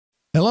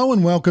Hello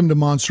and welcome to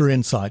Monster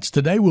Insights.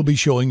 Today we'll be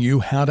showing you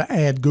how to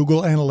add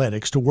Google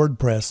Analytics to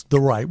WordPress the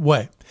right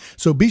way.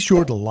 So be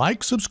sure to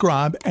like,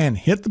 subscribe, and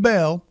hit the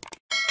bell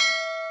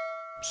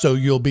so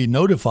you'll be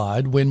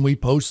notified when we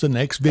post the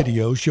next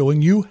video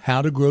showing you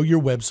how to grow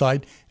your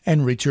website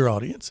and reach your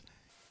audience.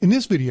 In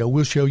this video,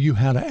 we'll show you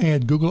how to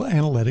add Google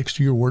Analytics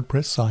to your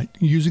WordPress site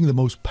using the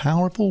most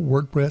powerful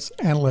WordPress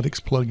Analytics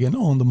plugin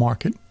on the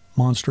market,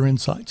 Monster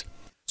Insights.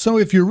 So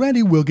if you're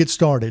ready, we'll get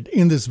started.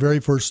 In this very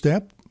first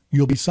step,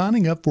 you'll be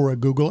signing up for a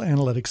Google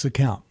Analytics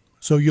account.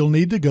 So you'll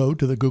need to go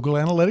to the Google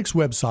Analytics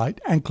website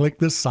and click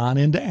the Sign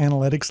into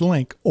Analytics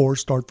link or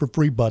Start for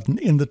Free button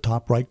in the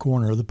top right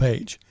corner of the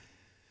page.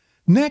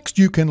 Next,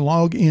 you can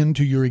log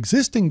into your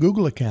existing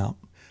Google account.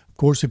 Of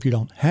course, if you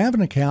don't have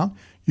an account,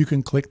 you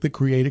can click the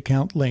Create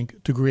Account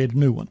link to create a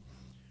new one.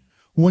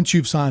 Once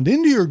you've signed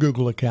into your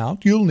Google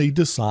account, you'll need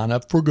to sign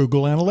up for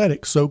Google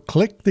Analytics. So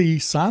click the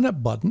Sign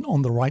Up button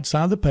on the right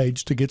side of the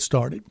page to get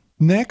started.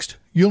 Next,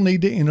 you'll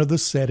need to enter the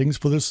settings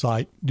for the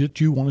site that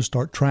you want to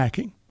start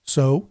tracking.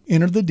 So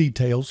enter the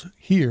details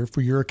here for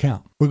your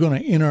account. We're going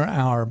to enter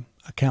our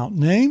account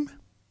name,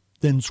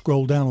 then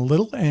scroll down a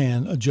little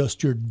and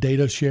adjust your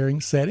data sharing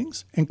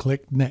settings and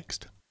click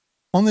Next.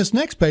 On this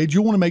next page,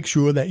 you'll want to make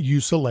sure that you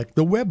select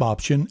the web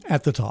option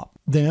at the top.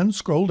 Then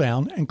scroll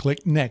down and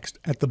click Next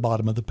at the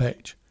bottom of the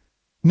page.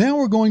 Now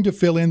we're going to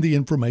fill in the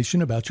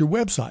information about your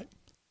website.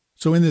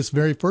 So in this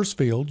very first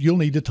field, you'll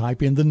need to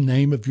type in the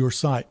name of your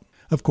site.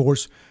 Of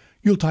course,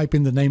 you'll type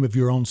in the name of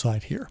your own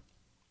site here.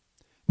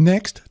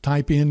 Next,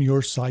 type in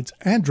your site's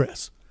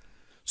address.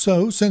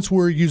 So since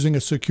we're using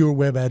a secure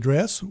web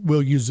address,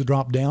 we'll use the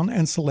drop-down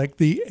and select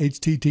the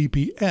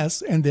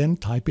HTTPS and then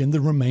type in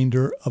the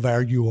remainder of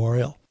our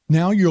URL.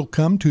 Now you'll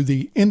come to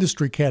the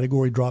industry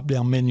category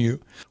drop-down menu.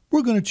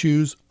 We're going to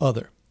choose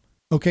Other.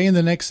 Okay, in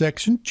the next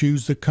section,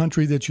 choose the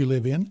country that you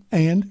live in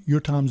and your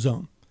time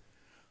zone.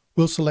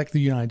 We'll select the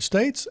United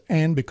States,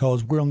 and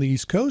because we're on the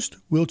East Coast,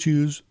 we'll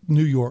choose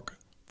New York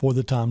for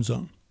the time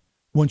zone.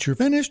 Once you're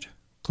finished,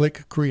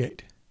 click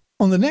Create.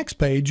 On the next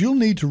page, you'll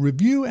need to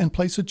review and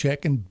place a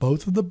check in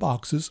both of the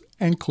boxes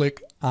and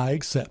click I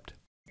accept.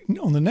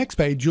 On the next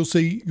page, you'll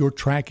see your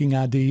tracking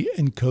ID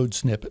and code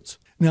snippets.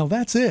 Now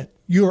that's it.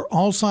 You're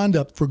all signed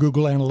up for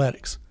Google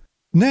Analytics.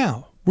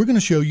 Now, we're going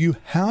to show you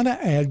how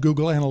to add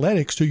Google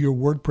Analytics to your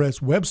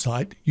WordPress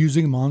website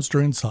using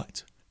Monster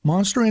Insights.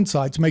 Monster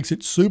Insights makes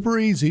it super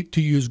easy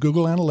to use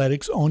Google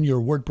Analytics on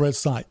your WordPress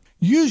site.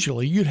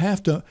 Usually, you'd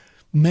have to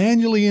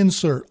manually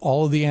insert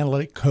all of the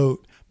analytic code,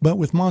 but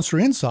with Monster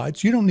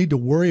Insights, you don't need to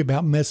worry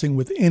about messing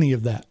with any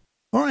of that.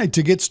 All right,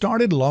 to get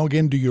started, log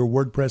into your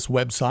WordPress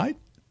website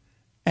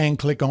and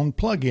click on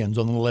Plugins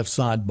on the left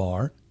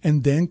sidebar,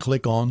 and then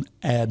click on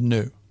Add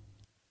New.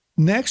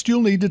 Next,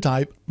 you'll need to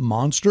type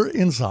Monster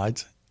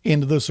Insights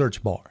into the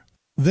search bar.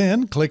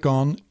 Then click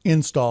on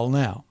Install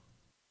Now.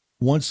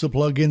 Once the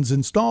plugin's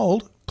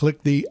installed,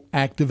 click the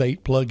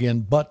Activate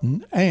Plugin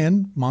button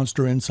and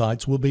Monster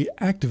Insights will be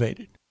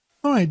activated.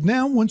 All right,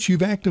 now once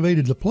you've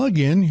activated the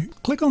plugin,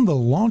 click on the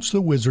Launch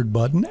the Wizard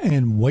button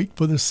and wait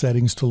for the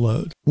settings to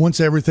load. Once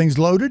everything's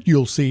loaded,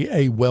 you'll see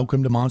a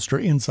Welcome to Monster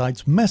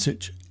Insights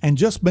message. And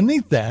just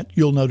beneath that,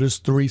 you'll notice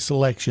three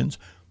selections: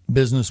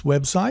 Business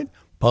Website,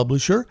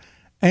 Publisher,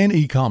 and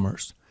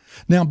E-commerce.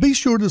 Now be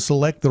sure to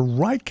select the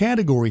right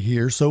category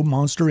here so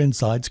Monster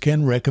Insights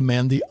can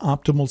recommend the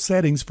optimal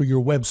settings for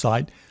your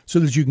website so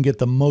that you can get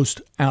the most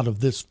out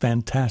of this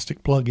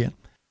fantastic plugin.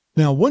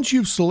 Now once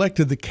you've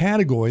selected the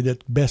category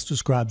that best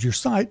describes your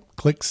site,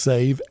 click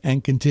Save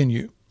and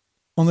Continue.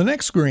 On the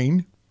next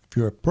screen, if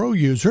you're a pro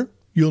user,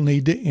 you'll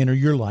need to enter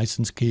your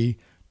license key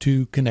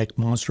to connect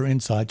Monster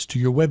Insights to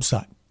your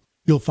website.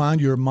 You'll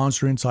find your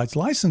Monster Insights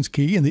license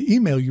key in the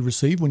email you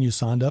received when you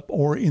signed up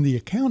or in the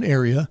account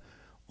area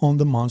on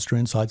the Monster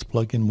Insights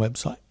plugin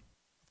website.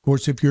 Of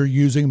course, if you're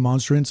using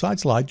Monster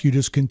Insights Lite, you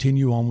just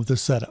continue on with the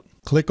setup.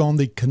 Click on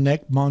the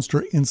Connect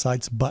Monster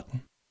Insights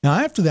button. Now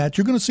after that,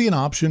 you're going to see an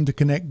option to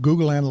connect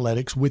Google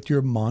Analytics with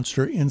your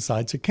Monster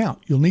Insights account.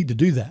 You'll need to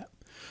do that.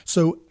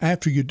 So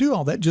after you do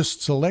all that,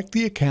 just select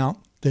the account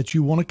that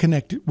you want to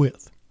connect it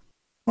with.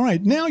 All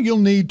right, now you'll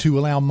need to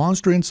allow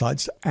Monster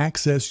Insights to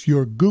access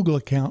your Google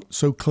account,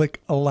 so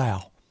click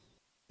Allow.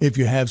 If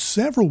you have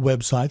several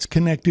websites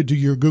connected to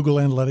your Google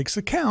Analytics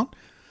account,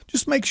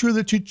 just make sure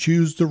that you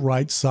choose the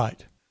right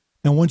site.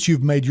 Now once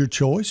you've made your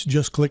choice,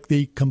 just click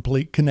the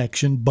Complete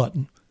Connection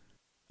button.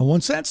 And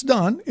once that's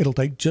done, it'll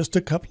take just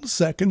a couple of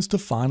seconds to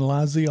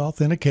finalize the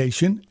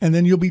authentication, and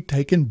then you'll be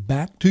taken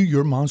back to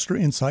your Monster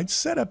Insights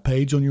setup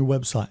page on your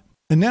website.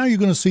 And now you're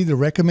going to see the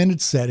recommended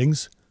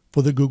settings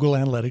for the Google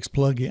Analytics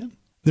plugin.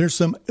 There's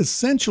some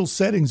essential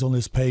settings on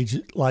this page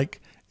like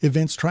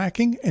events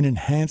tracking and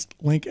enhanced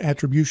link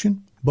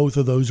attribution. Both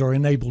of those are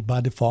enabled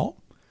by default.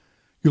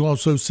 You'll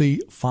also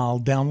see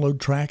file download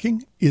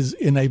tracking is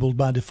enabled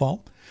by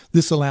default.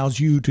 This allows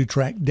you to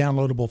track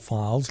downloadable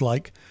files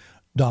like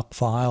doc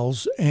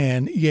files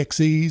and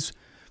EXEs,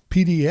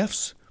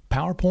 PDFs,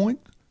 PowerPoint,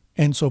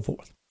 and so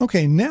forth.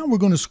 Okay, now we're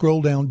going to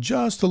scroll down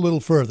just a little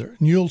further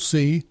and you'll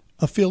see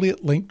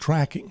affiliate link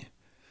tracking.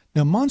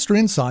 Now, Monster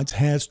Insights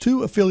has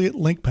 2 affiliate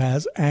link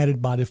paths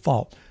added by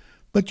default,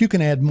 but you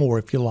can add more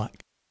if you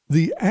like.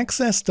 The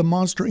Access to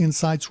Monster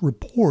Insights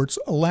reports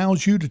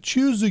allows you to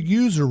choose the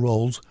user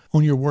roles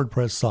on your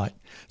WordPress site.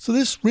 So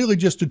this really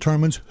just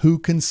determines who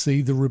can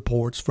see the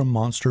reports from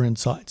Monster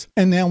Insights.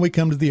 And now we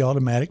come to the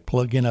automatic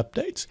plugin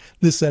updates.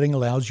 This setting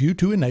allows you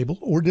to enable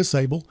or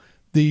disable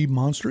the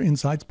Monster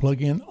Insights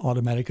plugin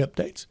automatic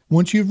updates.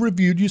 Once you've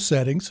reviewed your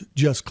settings,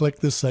 just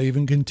click the Save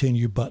and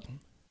Continue button.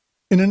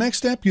 In the next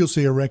step, you'll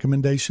see a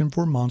recommendation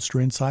for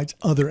Monster Insights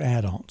other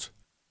add-ons.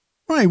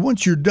 All right,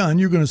 once you're done,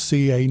 you're going to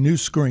see a new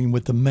screen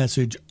with the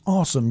message,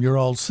 "Awesome, you're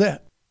all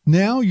set."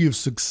 Now you've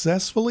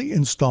successfully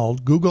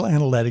installed Google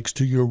Analytics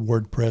to your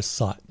WordPress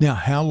site. Now,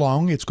 how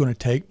long it's going to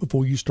take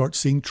before you start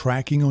seeing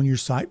tracking on your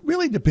site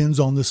really depends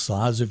on the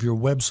size of your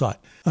website,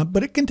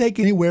 but it can take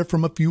anywhere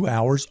from a few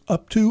hours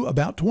up to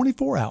about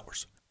 24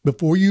 hours.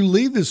 Before you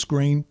leave this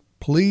screen,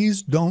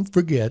 please don't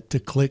forget to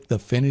click the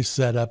Finish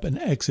Setup and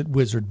Exit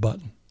Wizard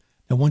button.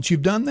 And once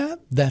you've done that,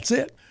 that's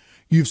it.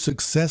 You've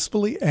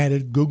successfully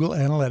added Google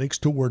Analytics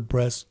to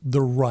WordPress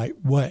the right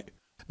way.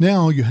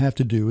 Now all you have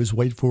to do is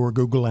wait for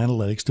Google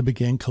Analytics to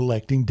begin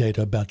collecting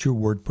data about your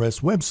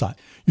WordPress website.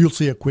 You'll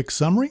see a quick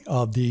summary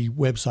of the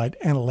website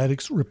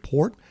analytics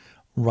report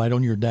right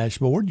on your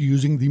dashboard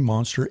using the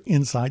Monster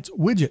Insights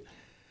widget.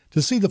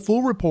 To see the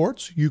full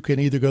reports, you can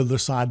either go to the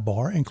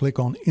sidebar and click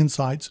on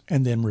Insights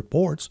and then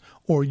Reports,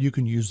 or you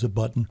can use the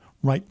button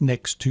right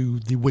next to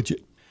the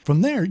widget.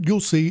 From there,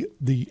 you'll see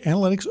the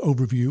analytics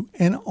overview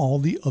and all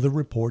the other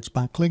reports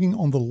by clicking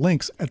on the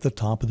links at the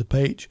top of the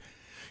page.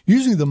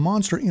 Using the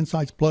Monster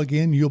Insights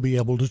plugin, you'll be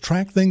able to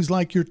track things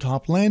like your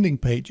top landing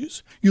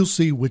pages. You'll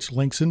see which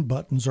links and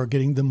buttons are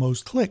getting the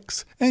most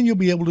clicks, and you'll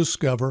be able to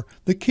discover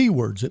the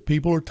keywords that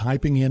people are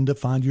typing in to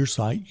find your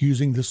site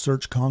using the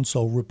Search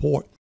Console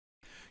report.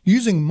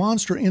 Using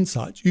Monster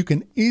Insights, you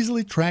can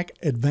easily track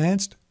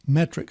advanced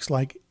metrics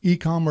like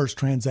e-commerce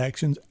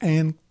transactions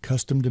and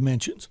custom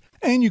dimensions.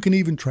 And you can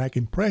even track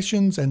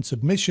impressions and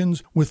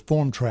submissions with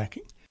form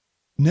tracking.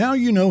 Now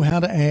you know how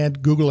to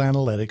add Google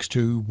Analytics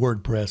to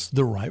WordPress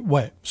the right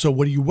way. So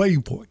what are you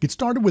waiting for? Get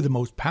started with the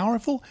most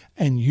powerful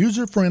and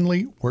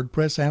user-friendly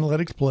WordPress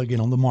Analytics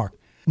plugin on the market.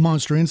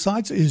 Monster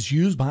Insights is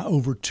used by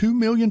over 2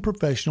 million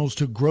professionals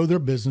to grow their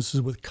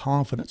businesses with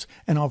confidence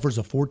and offers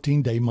a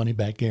 14-day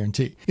money-back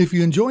guarantee. If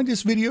you enjoyed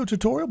this video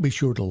tutorial, be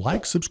sure to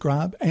like,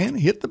 subscribe, and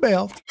hit the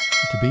bell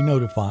to be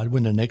notified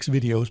when the next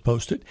video is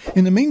posted.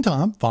 In the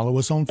meantime, follow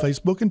us on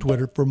Facebook and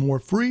Twitter for more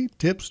free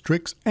tips,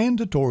 tricks, and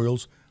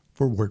tutorials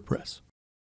for WordPress.